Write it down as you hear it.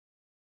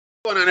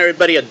What's going on,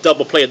 everybody? A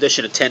double play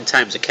edition of 10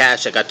 times the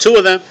cash. I got two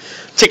of them.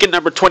 Ticket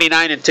number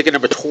 29 and ticket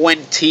number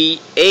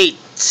 28.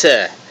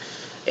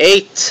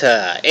 Eight.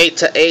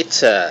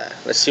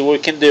 Let's see what we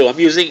can do. I'm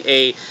using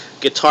a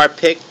guitar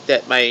pick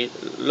that my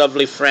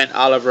lovely friend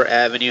Oliver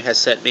Avenue has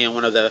sent me in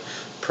one of the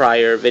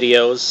prior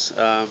videos.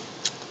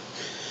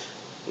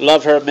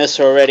 Love her, miss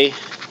her already.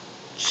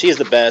 She's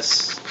the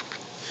best.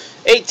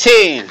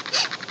 18,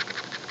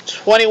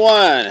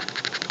 21,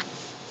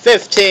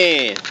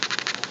 15,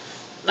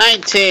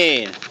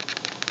 19,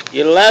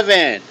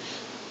 11,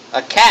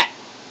 a cat.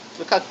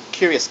 Look how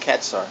curious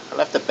cats are. I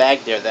left a bag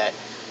there that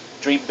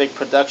Dream Big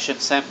Production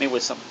sent me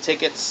with some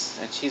tickets,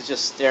 and she's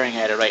just staring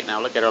at it right now.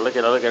 Look at her, look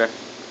at her, look at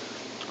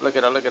her. Look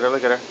at her, look at her,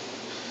 look at her.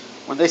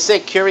 When they say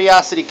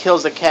curiosity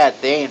kills the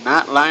cat, they ain't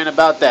not lying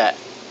about that.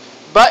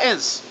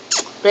 Buttons.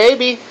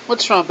 Baby.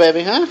 What's wrong,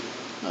 baby, huh?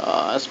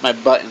 Oh, that's my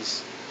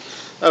buttons.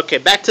 Okay,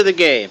 back to the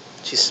game.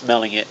 She's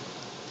smelling it.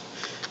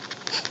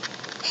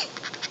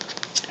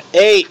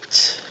 8,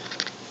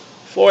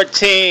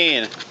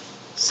 14,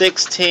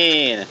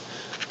 16,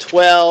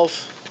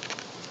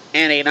 12,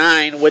 and a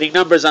 9. Winning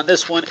numbers on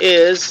this one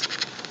is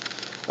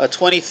a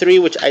 23,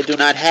 which I do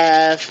not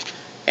have,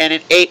 and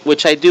an 8,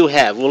 which I do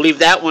have. We'll leave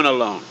that one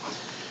alone.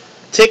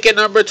 Ticket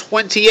number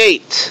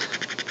 28,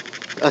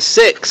 a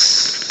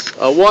 6,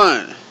 a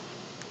 1,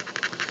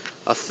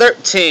 a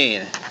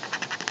 13,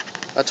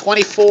 a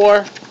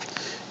 24,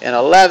 an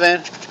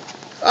 11,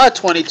 a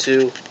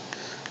 22.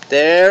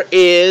 There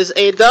is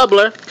a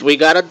doubler. We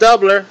got a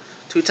doubler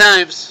 2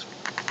 times.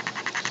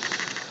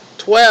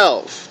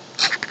 12,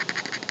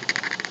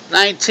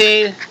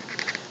 19,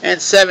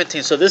 and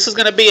 17. So this is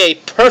going to be a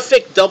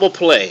perfect double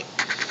play.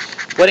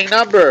 Winning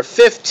number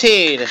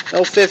 15,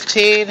 no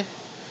 15,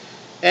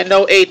 and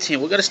no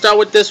 18. We're going to start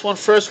with this one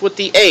first with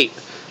the 8.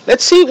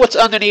 Let's see what's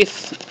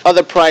underneath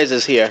other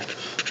prizes here.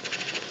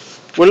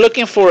 We're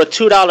looking for a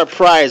 $2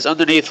 prize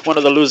underneath one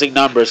of the losing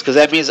numbers, because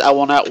that means I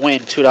will not win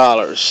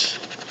 $2.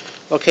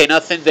 Okay,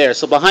 nothing there.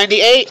 So behind the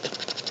 8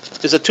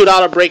 is a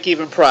 $2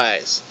 break-even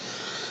prize.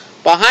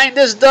 Behind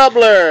this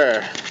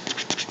doubler,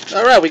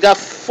 all right, we got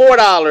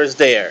 $4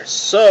 there.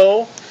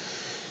 So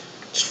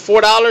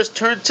 $4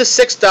 turned to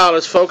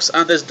 $6, folks,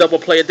 on this double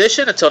play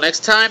edition. Until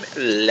next time,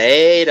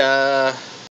 later.